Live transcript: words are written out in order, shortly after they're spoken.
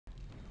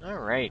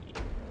Alrighty.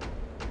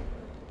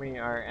 We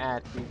are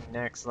at the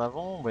next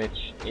level,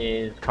 which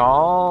is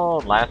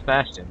called Last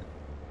Bastion.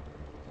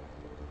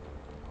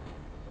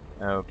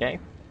 Okay.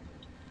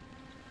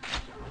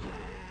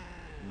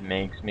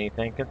 Makes me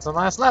think it's the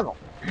last level.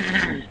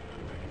 I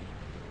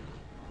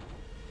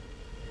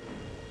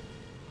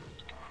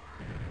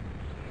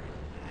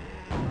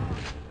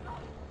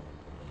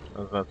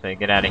was about to say,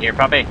 get out of here,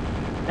 puppy!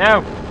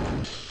 No!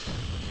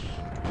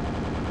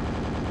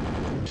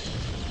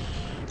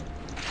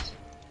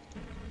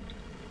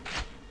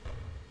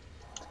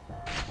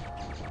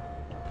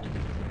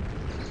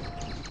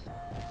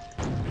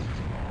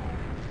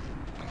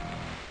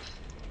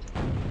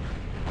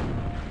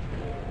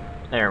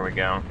 There we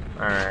go.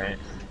 Alright.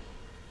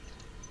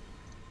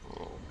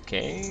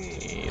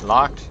 Okay.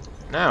 Locked?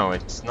 No,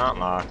 it's not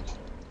locked.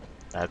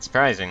 That's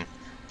surprising.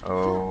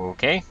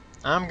 Okay.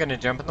 I'm gonna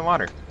jump in the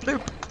water.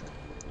 Bloop!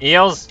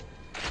 Eels!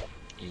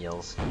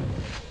 Eels.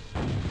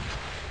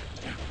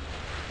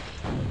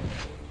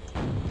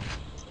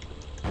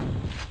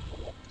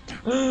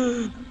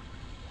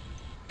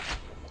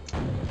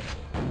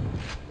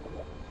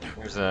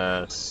 There's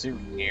a suit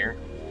here.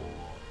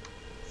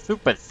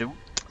 Super suit.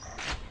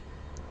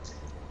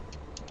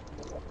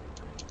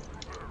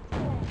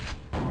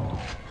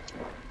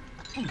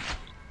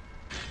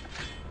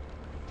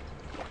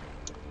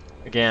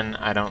 Again,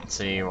 I don't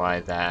see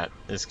why that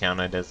is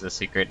counted as a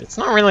secret. It's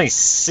not really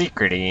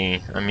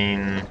secret-y. I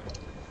mean,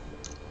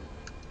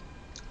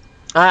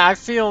 I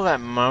feel that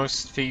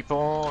most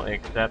people,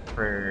 except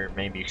for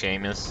maybe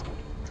Seamus,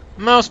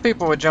 most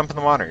people would jump in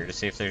the water to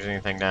see if there's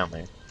anything down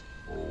there.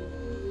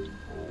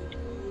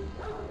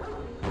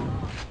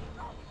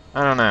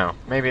 I don't know.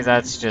 Maybe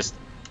that's just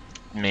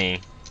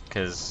me,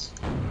 because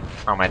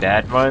how my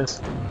dad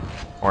was,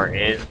 or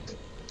is.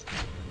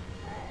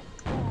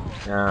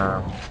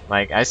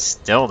 Like, I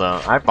still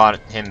don't. I bought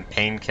him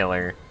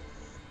Painkiller,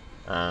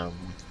 a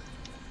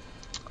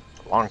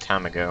long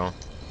time ago.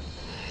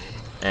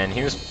 And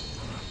he was...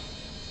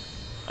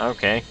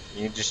 Okay,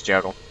 you just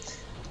juggle.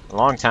 A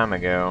long time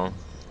ago,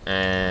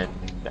 and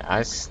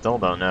I still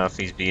don't know if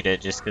he's beat it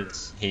just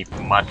because he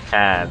must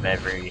have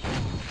every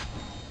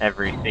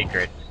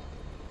secret.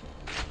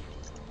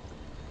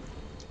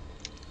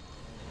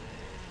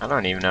 I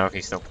don't even know if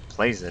he still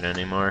plays it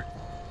anymore.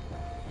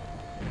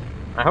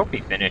 I hope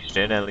he finished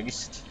it, at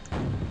least.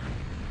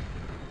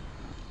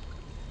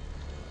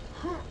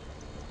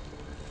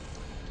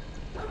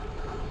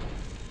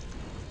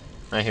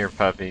 I hear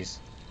puppies.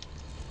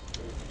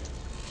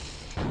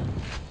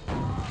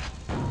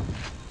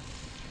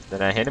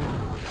 Did I hit him?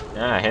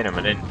 Yeah, I hit him.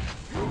 I didn't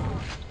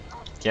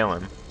kill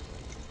him.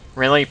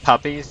 Really?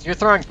 Puppies? You're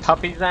throwing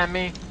puppies at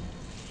me?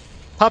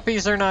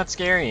 Puppies are not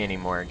scary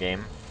anymore,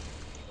 game.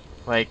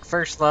 Like,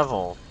 first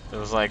level, it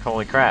was like,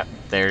 holy crap,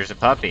 there's a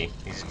puppy.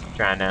 He's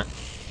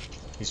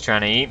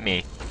trying to eat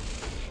me.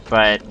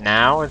 But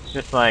now it's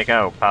just like,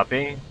 oh,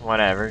 puppy,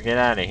 whatever, get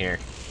out of here.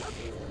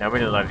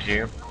 Nobody loves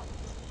you.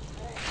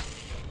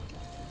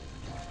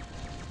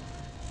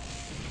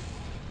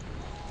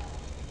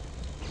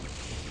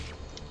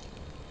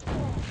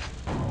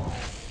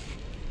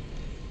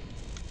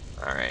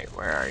 Alright,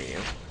 where are you?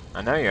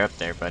 I know you're up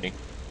there, buddy.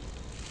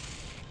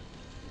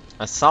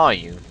 I saw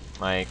you.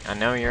 Like, I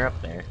know you're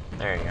up there.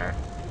 There you are.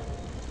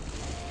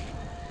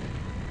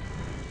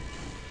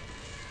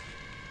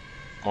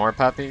 More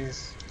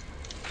puppies?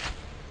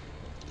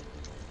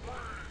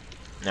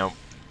 Nope.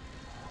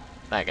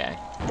 That guy.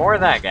 More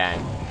of that guy.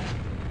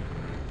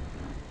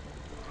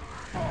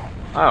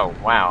 Oh,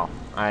 wow.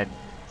 I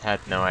had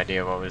no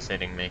idea what was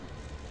hitting me.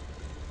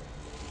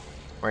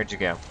 Where'd you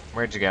go?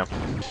 Where'd you go?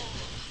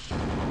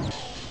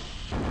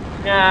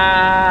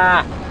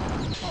 Ah!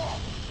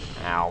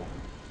 Ow.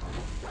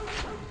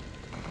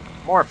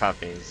 More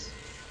puppies.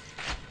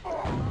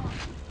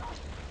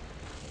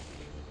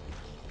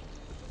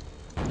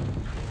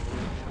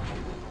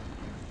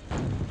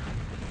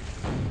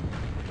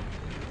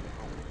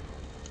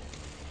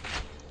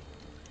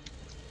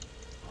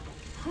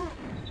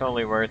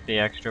 Totally worth the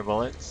extra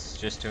bullets,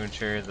 just to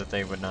ensure that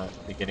they would not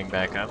be getting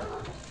back up.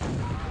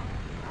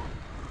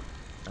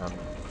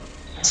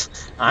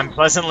 I'm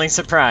pleasantly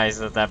surprised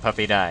that that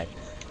puppy died.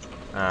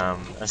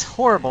 As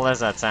horrible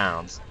as that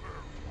sounds,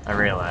 I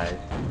realize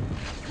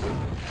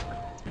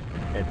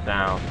it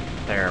sounds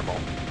terrible.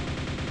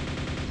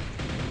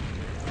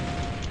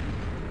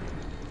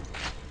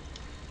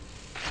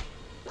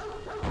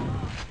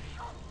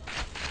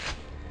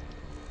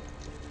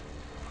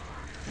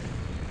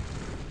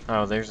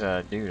 Oh, there's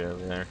a dude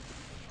over there.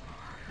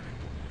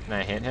 Can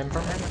I hit him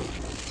from here?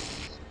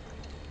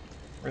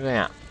 Where's he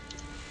at?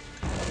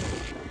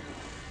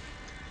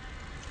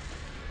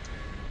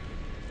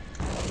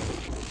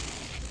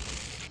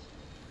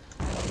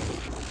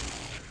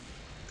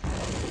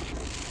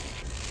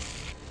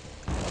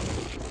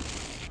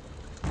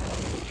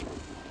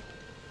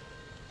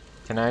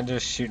 Can I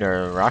just shoot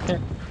a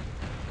rocket?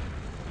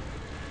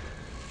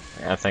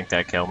 Yeah, I think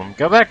that killed him.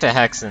 Go back to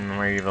Hexen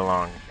where you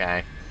belong,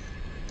 guy.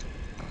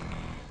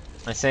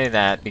 I say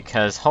that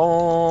because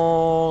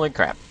holy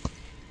crap.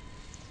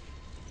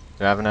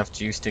 Do I have enough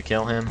juice to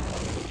kill him?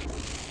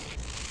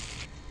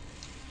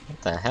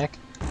 What the heck?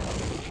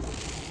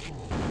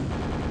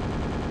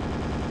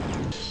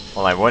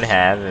 Well, I would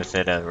have if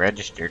it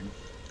registered.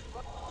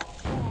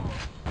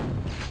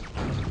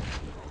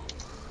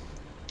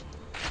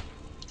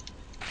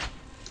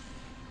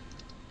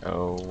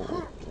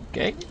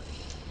 Okay.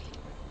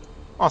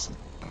 Awesome.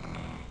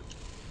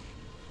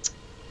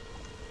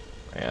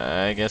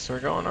 Yeah, I guess we're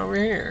going over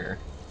here.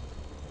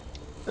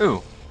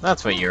 Ooh,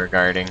 that's what you were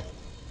guarding.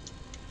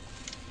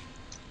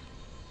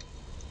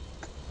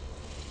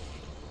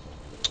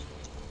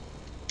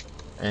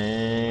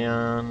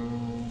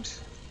 And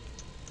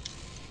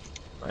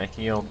I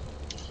healed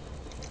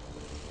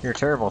your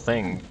terrible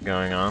thing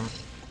going on.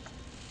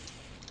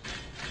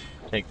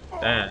 Take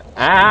that.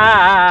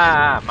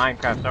 Ah!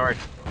 Minecraft sword.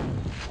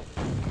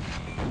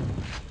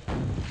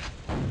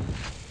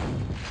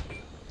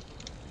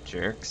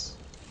 Jerks.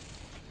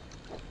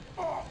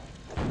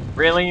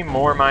 Really?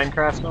 More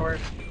Minecraft sword?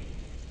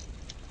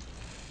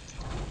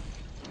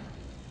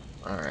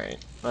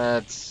 Alright,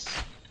 let's...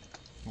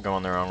 I'm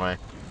going the wrong way.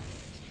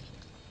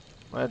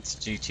 Let's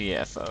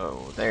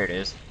GTFO. There it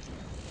is.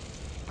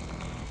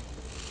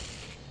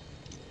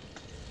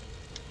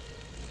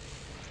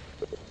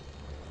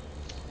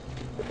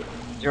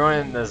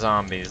 Join the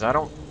zombies. I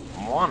don't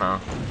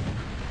wanna.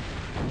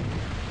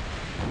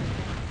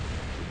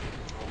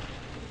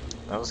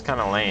 That was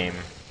kinda lame,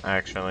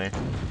 actually.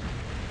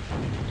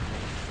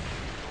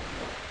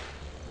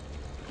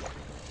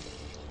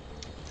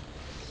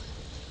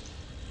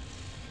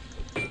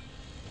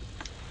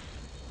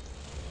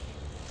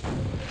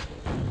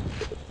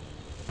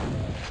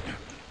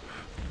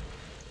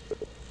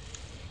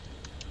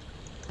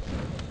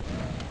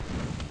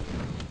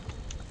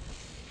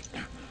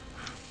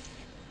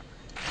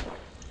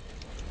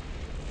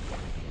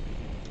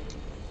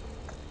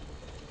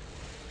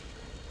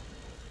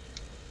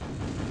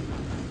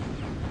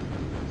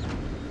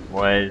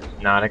 Was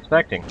not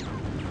expecting.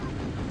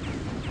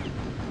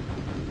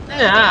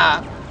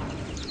 Ah!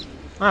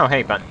 Oh,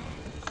 hey, button.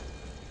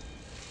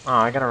 Oh,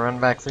 I gotta run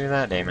back through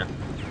that, damn it.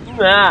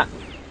 Ah!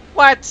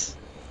 What?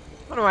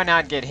 Why do I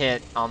not get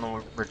hit on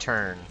the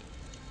return?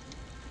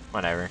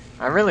 Whatever.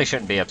 I really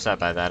shouldn't be upset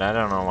by that. I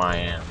don't know why I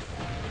am.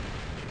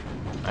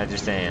 I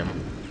just am.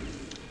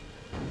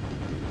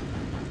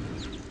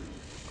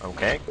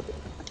 Okay.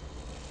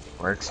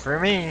 Works for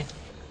me.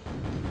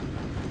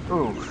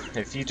 Ooh,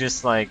 if you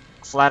just, like,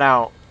 flat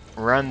out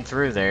run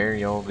through there,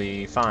 you'll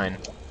be fine.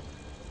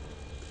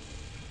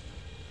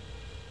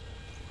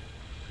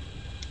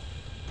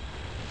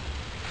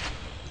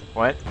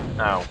 What?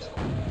 Oh.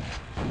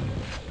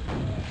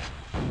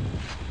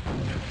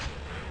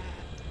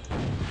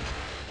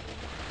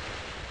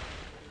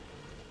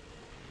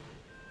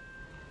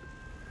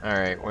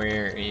 Alright,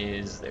 where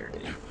is there?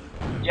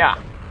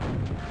 Yeah.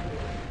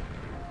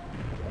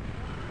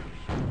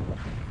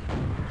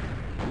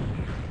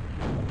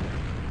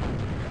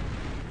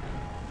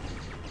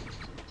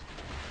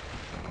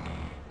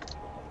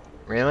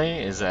 Really?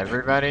 Is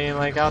everybody,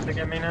 like, out to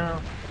get me now?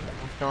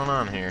 What's going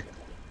on here?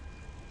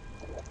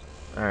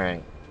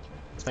 Alright.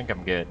 I think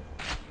I'm good.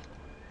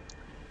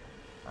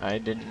 I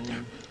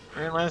didn't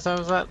realize I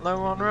was that low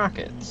on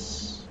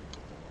rockets.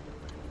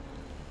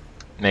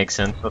 Makes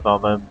sense with all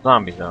the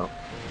zombies out.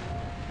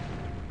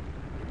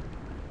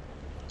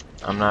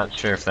 I'm not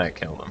sure if that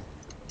killed him.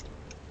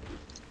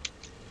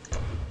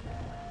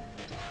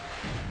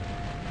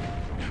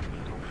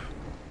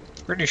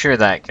 Pretty sure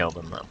that killed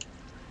him, though.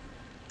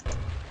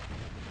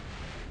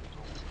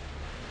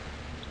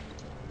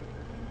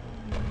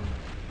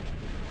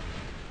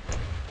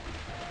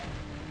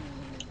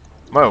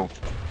 Whoa.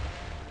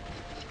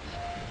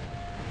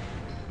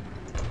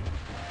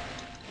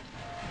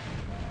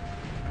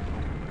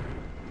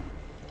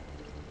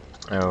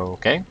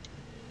 Okay.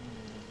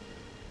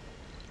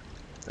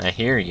 I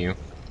hear you.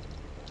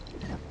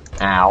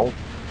 Ow.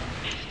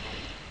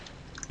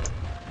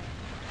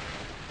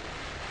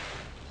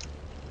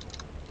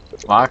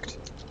 Locked.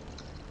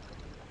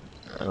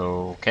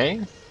 Okay.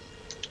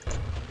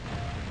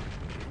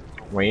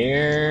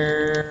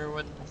 Where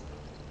would...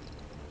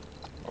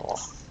 Oh.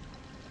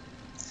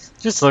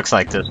 Just looks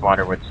like this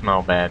water would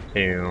smell bad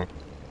too.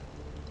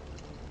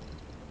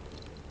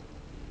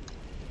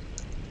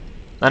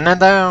 Doesn't it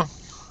though?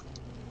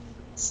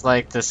 It's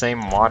like the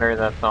same water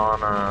that's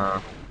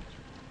on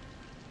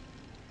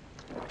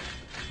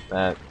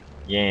that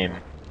game.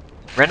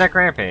 Redneck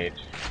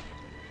Rampage.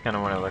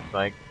 Kinda what it looks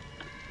like.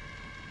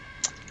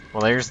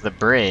 Well, there's the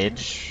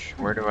bridge.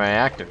 Where do I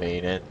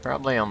activate it?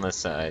 Probably on this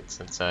side,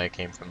 since I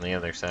came from the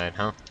other side,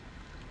 huh?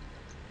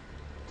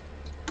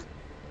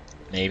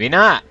 Maybe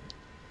not.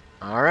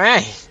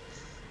 Alright.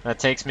 That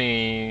takes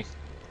me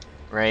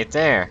right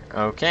there.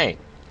 Okay.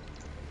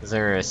 Is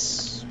there a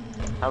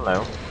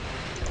hello?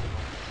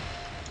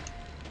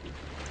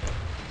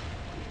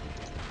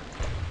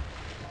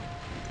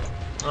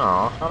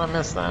 Aw, how'd I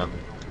miss that?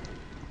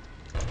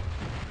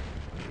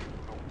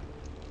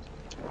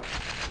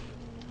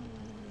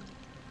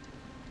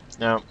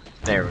 Nope.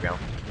 There we go.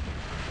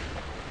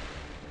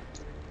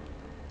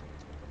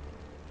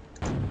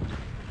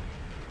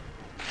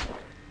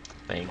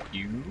 Thank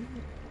you.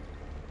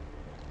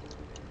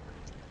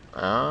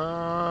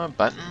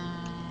 Button.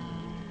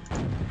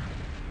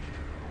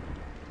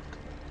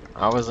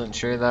 I wasn't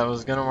sure that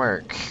was gonna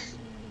work.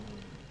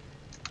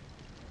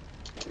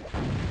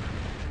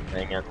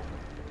 Dang it.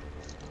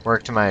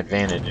 Worked to my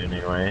advantage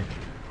anyway.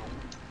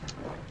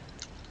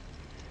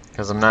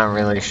 Because I'm not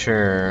really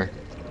sure.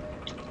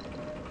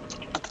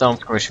 Don't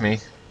squish me.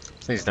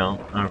 Please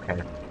don't.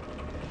 Okay.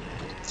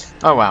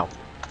 Oh wow.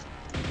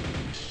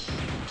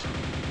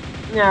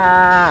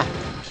 Yeah.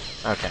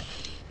 Okay.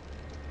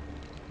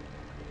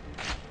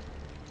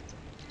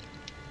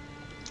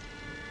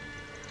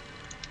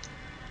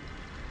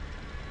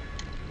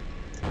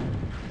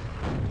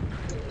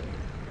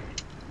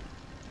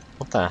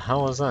 What the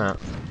hell was that?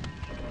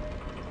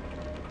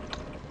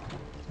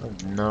 I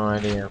have no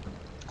idea.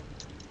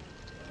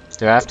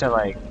 Do I have to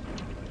like...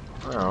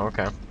 Oh,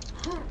 okay.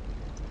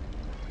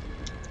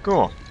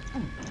 Cool.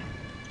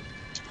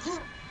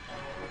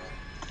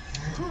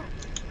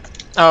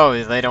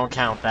 Oh, they don't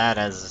count that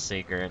as a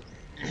secret.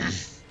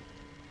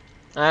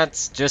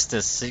 That's just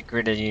as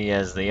secret-y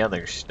as the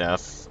other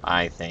stuff,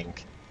 I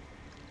think.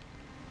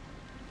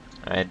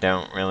 I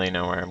don't really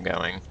know where I'm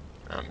going.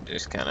 I'm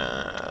just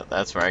kinda...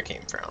 That's where I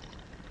came from.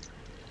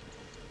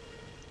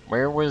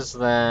 Where was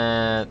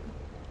that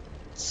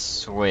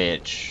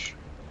switch?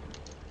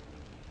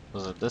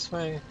 Was it this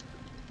way?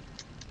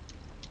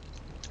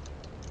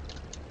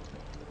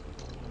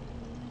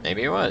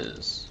 Maybe it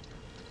was.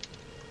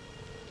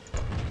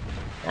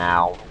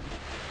 Ow.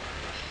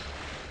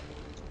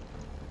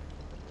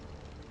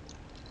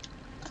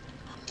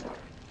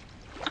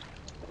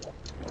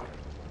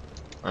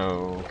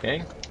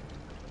 Okay.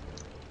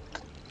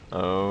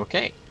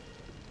 Okay.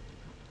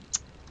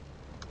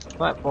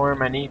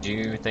 Platform, I need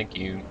you. Thank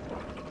you.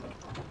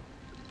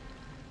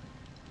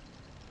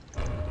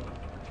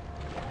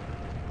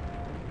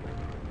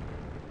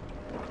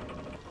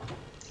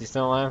 Is he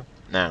still alive?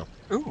 No.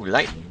 Ooh,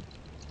 lightning.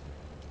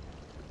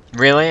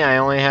 Really? I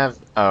only have...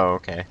 Oh,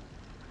 okay.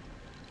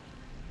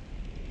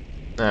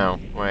 No,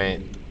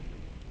 wait.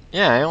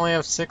 Yeah, I only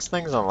have 6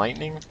 things of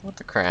lightning? What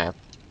the crap?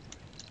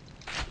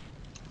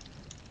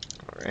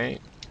 Alright.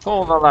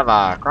 Pull the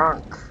lever,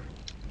 Kronk.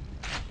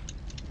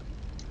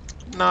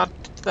 Not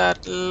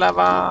that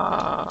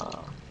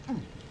lever.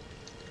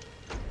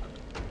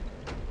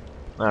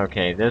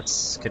 Okay,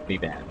 this could be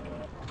bad.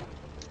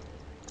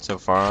 So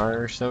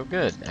far, so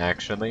good,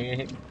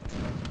 actually.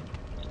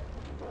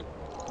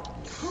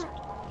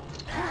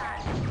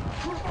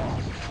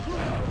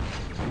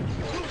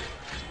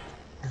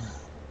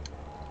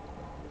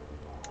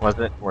 Was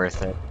it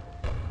worth it?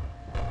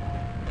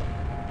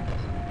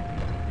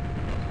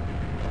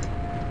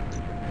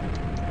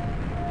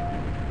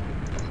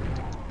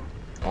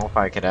 Well, if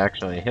I could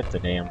actually hit the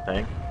damn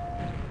thing.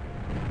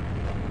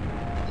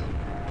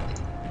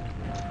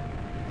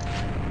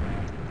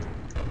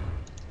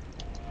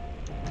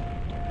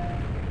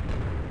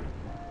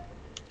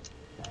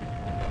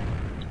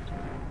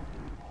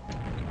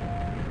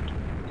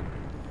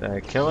 Did I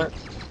kill it?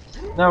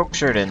 Nope,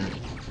 sure didn't.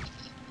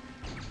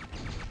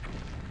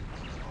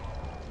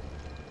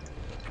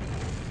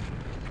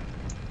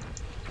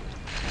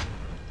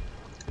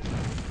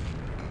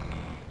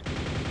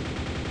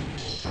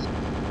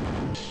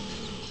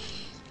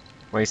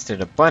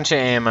 Wasted a bunch of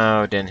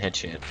ammo, didn't hit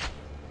shit. In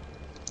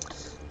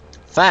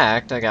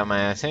fact, I got my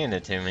ass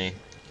handed to me.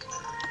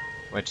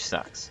 Which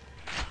sucks.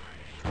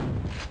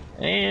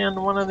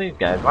 And one of these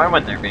guys. Why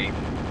wouldn't there be?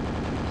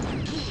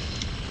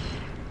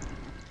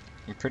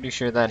 I'm pretty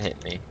sure that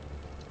hit me.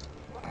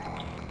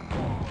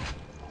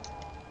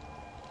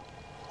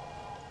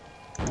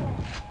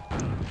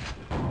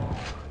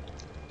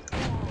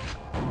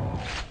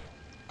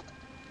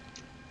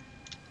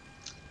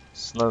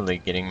 Slowly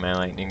getting my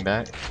lightning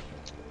back.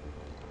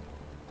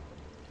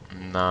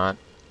 Not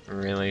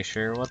really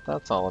sure what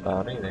that's all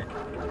about either.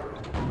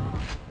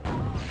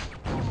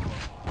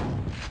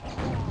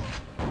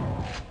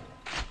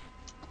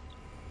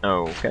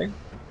 Okay.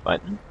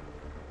 Button.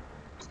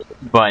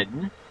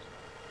 Button.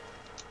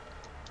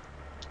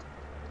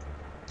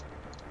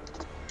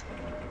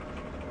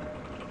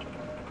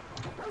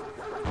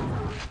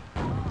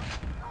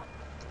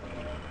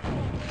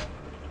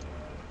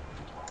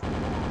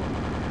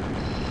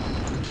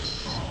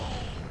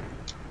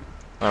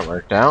 That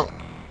worked out.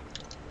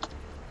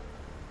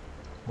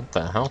 What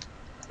the hell?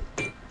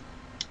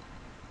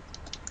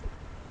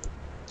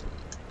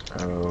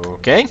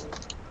 Okay.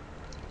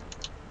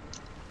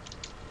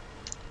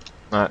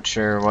 Not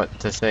sure what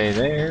to say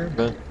there,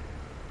 but...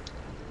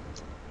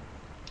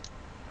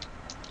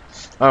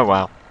 Oh,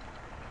 wow.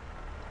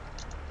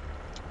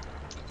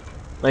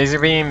 Laser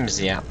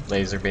beams? Yeah,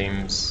 laser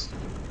beams.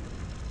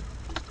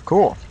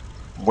 Cool.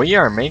 We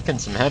are making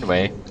some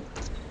headway.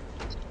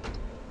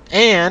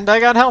 And I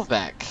got health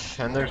back.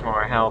 And there's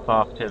more health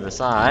off to the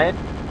side.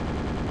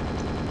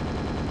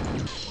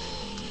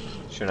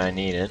 Should I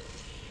need it.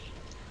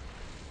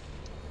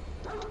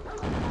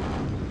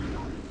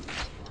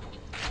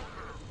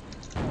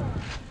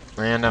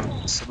 And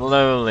I'm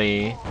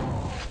slowly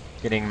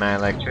Getting my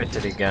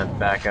electricity gun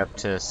back up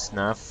to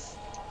snuff.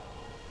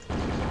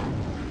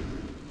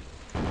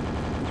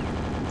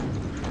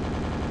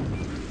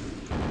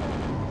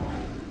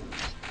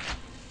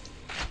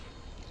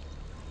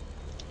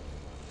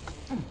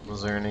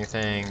 Was there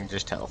anything?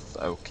 Just health.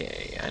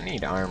 Okay, I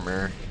need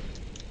armor.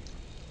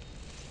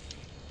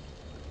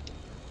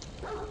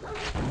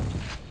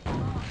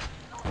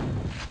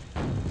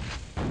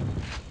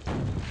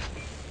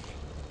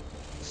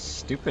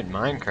 Stupid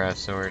Minecraft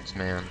swords,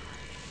 man.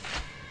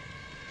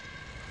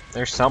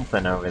 There's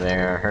something over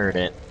there, I heard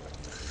it.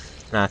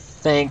 I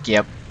think,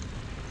 yep.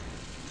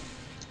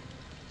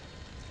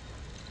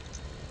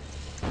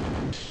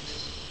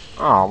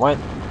 Oh, what?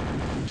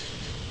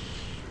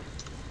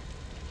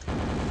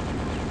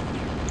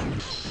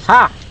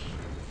 Ha!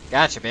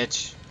 Gotcha,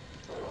 bitch.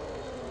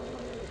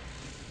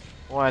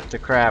 What the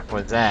crap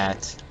was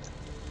that?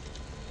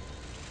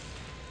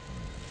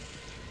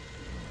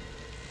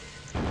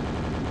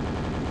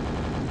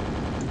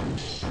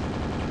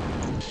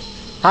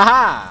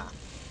 Haha!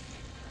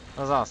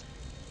 That was awesome.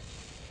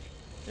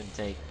 Didn't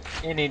take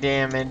any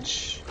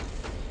damage.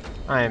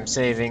 I am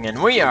saving,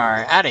 and we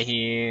are out of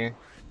here.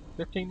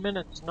 15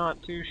 minutes,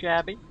 not too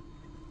shabby.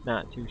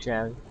 Not too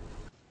shabby.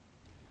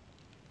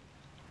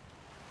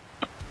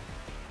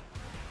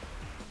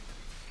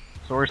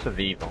 Source of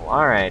evil.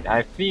 Alright,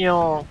 I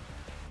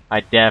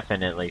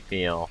definitely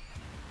feel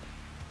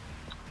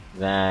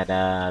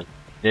that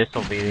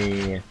this'll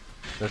be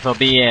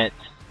it.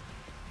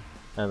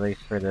 At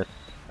least for this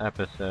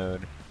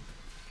episode.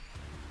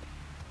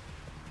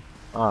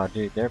 Oh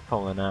dude, they're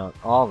pulling out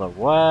all the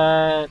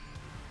what?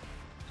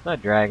 It's not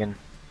a dragon.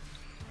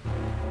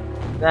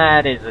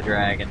 That is a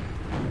dragon.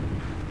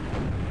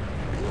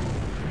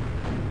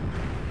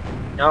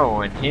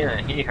 Oh, and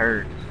he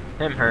hurts.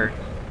 Him hurts.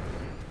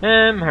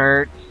 Him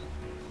hurts.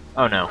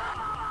 Oh no.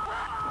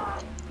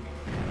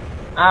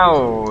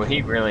 Oh,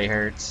 he really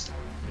hurts.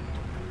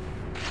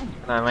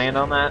 Can I land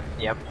on that?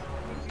 Yep.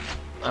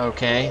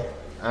 Okay.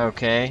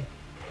 Okay.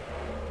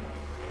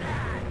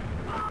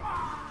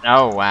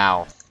 Oh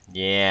wow.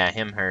 Yeah,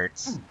 him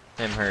hurts.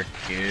 Him hurts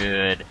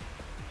good.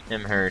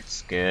 Him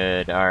hurts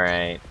good.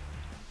 Alright.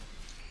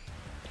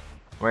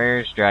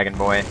 Where's Dragon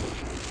Boy?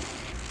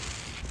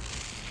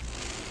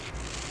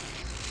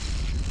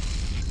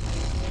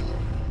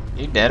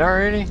 You dead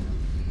already?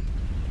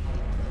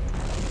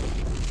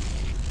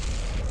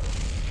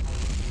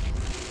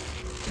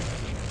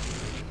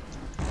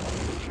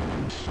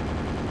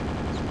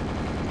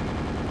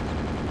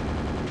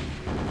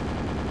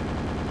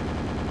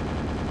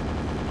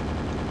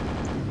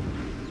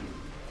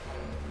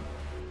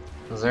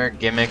 Is there a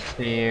gimmick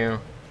to you?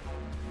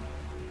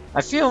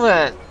 I feel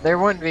that there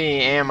wouldn't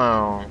be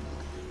ammo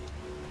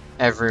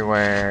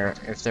everywhere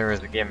if there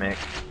was a gimmick.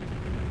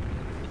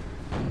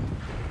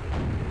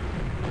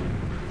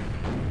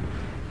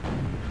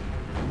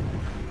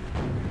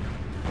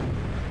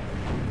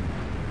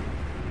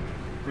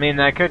 I mean,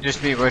 that could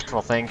just be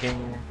wishful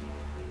thinking,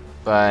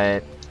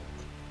 but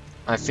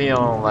I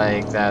feel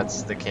like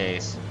that's the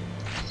case.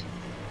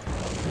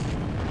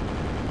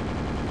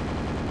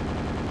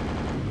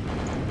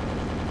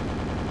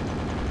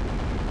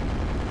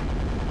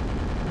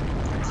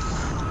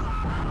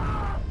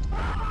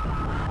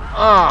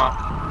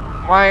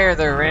 Oh, why are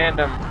there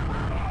random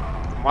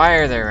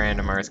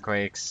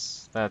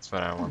earthquakes? That's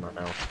what I want to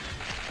know.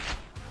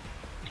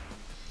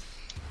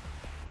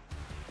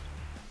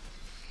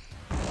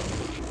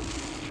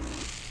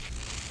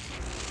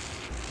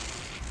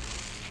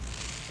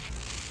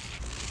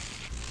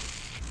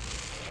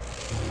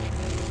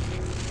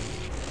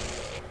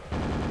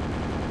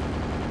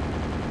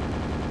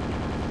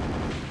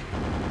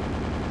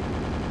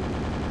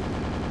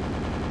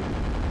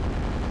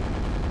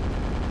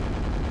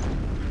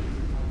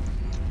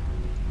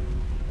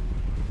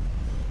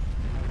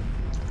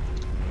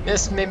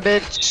 Miss me,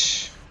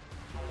 bitch.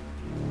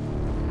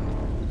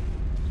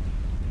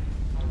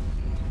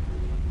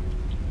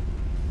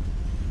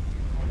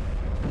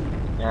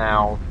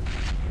 Ow.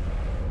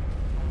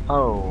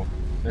 Oh,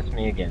 miss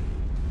me again.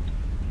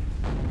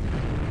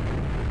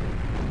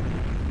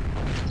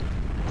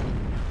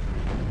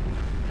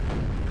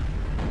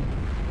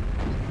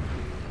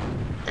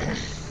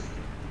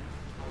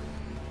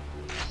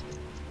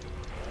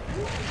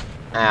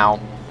 Ow.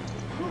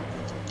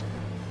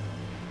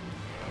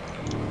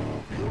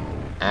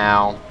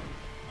 Ow.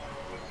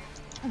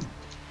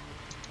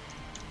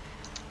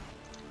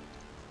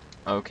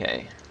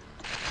 Okay.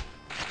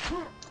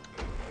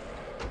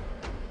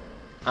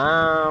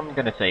 I'm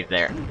gonna save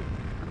there.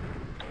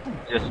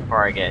 Just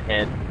before I get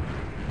hit.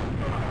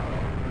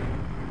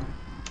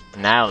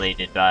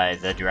 Annihilated by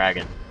the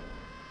dragon.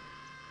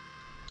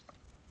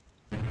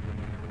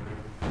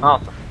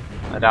 Awesome.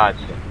 I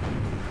dodged it.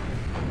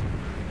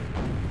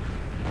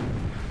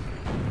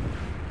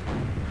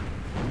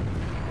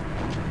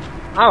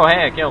 Oh,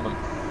 hey, I killed him.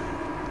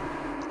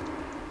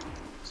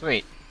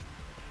 Sweet.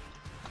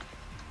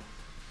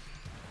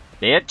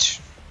 Bitch.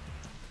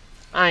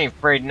 I ain't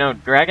afraid of no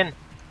dragon.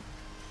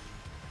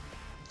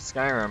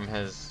 Skyrim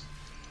has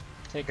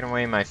taken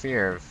away my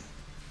fear of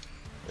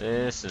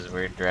This is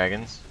weird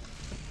dragons.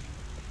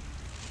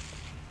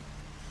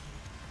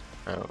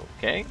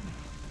 Okay.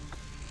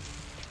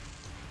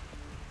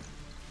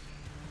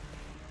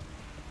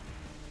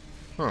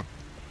 Huh.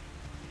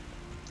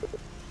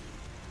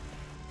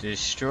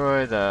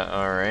 Destroy the...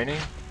 Alrighty.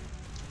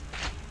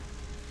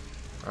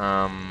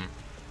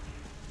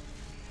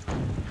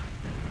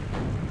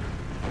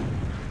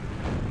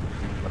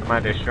 What am I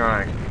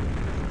destroying?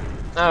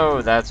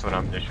 Oh, that's what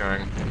I'm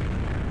destroying.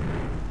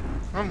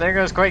 Oh, there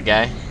goes Quake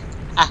guy.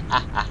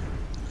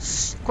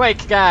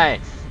 Quake guy!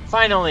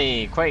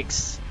 Finally!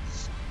 Quake's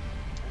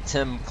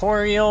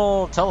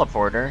temporal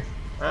teleporter.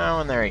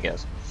 Oh, and there he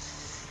goes.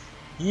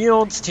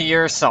 Yields to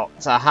your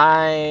assault. A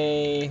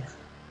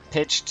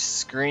high-pitched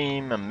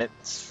scream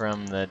emits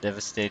from the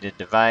devastated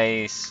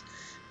device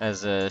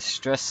as a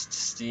stressed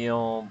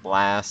steel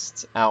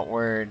blasts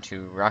outward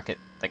to rocket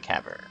the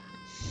cavern.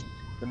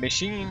 The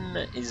machine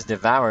is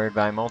devoured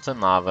by molten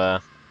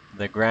lava.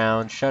 The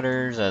ground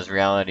shudders as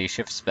reality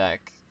shifts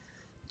back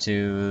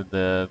to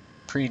the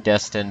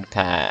predestined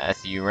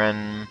path. You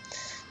run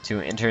to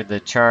enter the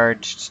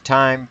charged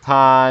time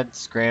pod,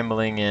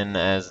 scrambling in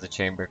as the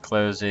chamber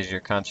closes.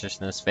 Your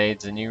consciousness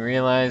fades and you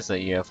realize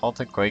that you have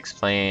halted Quake's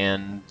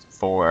plan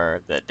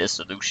for the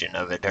Dissolution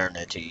of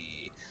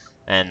Eternity.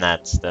 And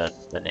that's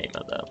the name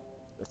of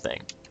the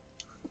thing.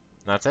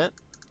 That's it?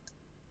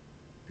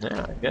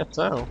 Yeah, I guess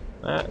so.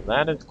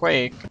 That is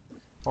Quake.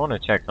 I want to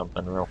check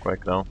something real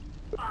quick though.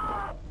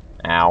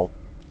 Ow.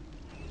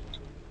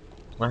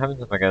 What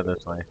happens if I go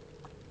this way?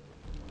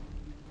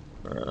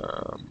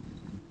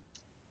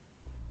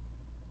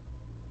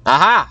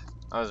 Aha!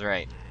 I was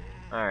right.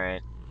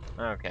 Alright.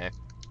 Okay.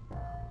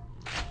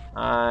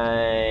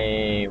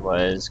 I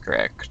was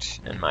correct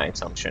in my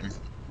assumption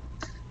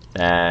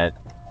that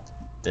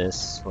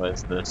this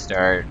was the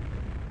start.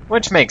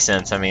 Which makes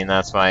sense. I mean,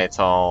 that's why it's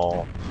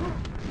all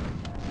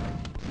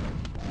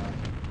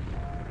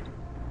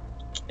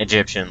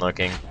Egyptian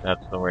looking.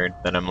 That's the word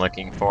that I'm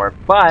looking for.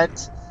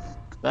 But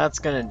that's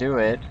gonna do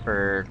it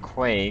for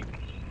Quake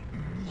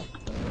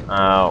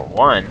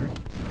 1.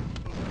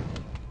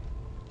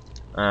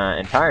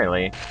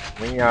 Entirely.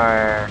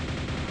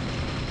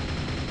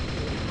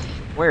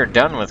 We're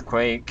done with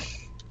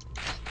Quake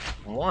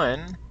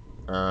 1.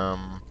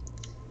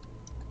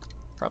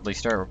 Probably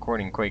start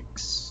recording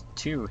Quakes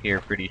 2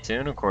 here pretty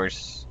soon. Of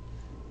course,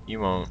 you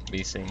won't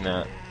be seeing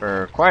that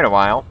for quite a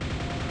while.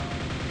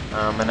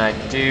 And I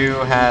do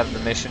have the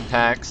mission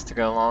packs to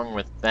go along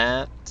with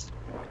that.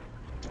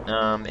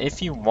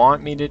 If you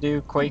want me to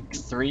do Quake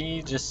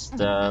 3, just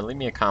leave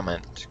me a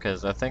comment,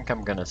 because I think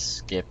I'm gonna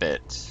skip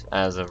it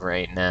as of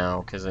right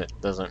now, because it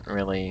doesn't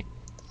really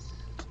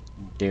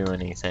do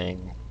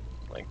anything.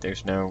 Like,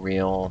 there's no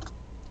real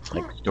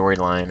like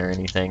storyline or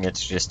anything.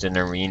 It's just an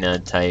arena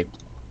type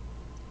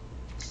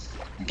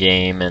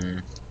game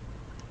and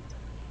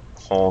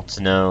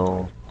holds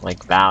no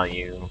like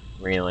value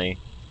really.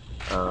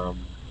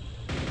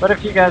 But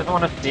if you guys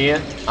want to see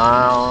it,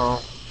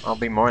 I'll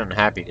be more than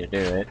happy to do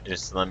it.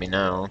 Just let me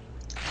know.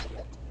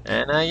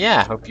 And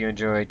yeah, hope you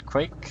enjoyed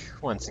Quake.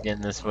 Once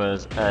again, this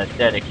was a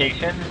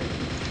dedication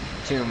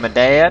to my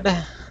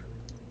dad,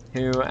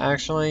 who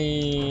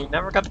actually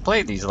never got to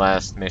play these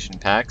last mission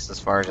packs, as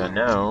far as I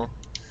know,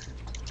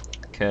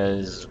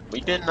 because we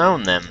didn't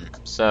own them.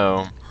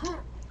 So,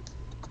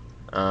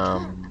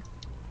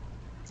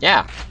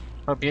 yeah.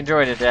 Hope you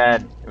enjoyed it,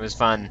 Dad. It was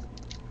fun.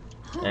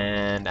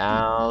 And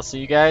I'll see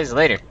you guys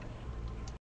later.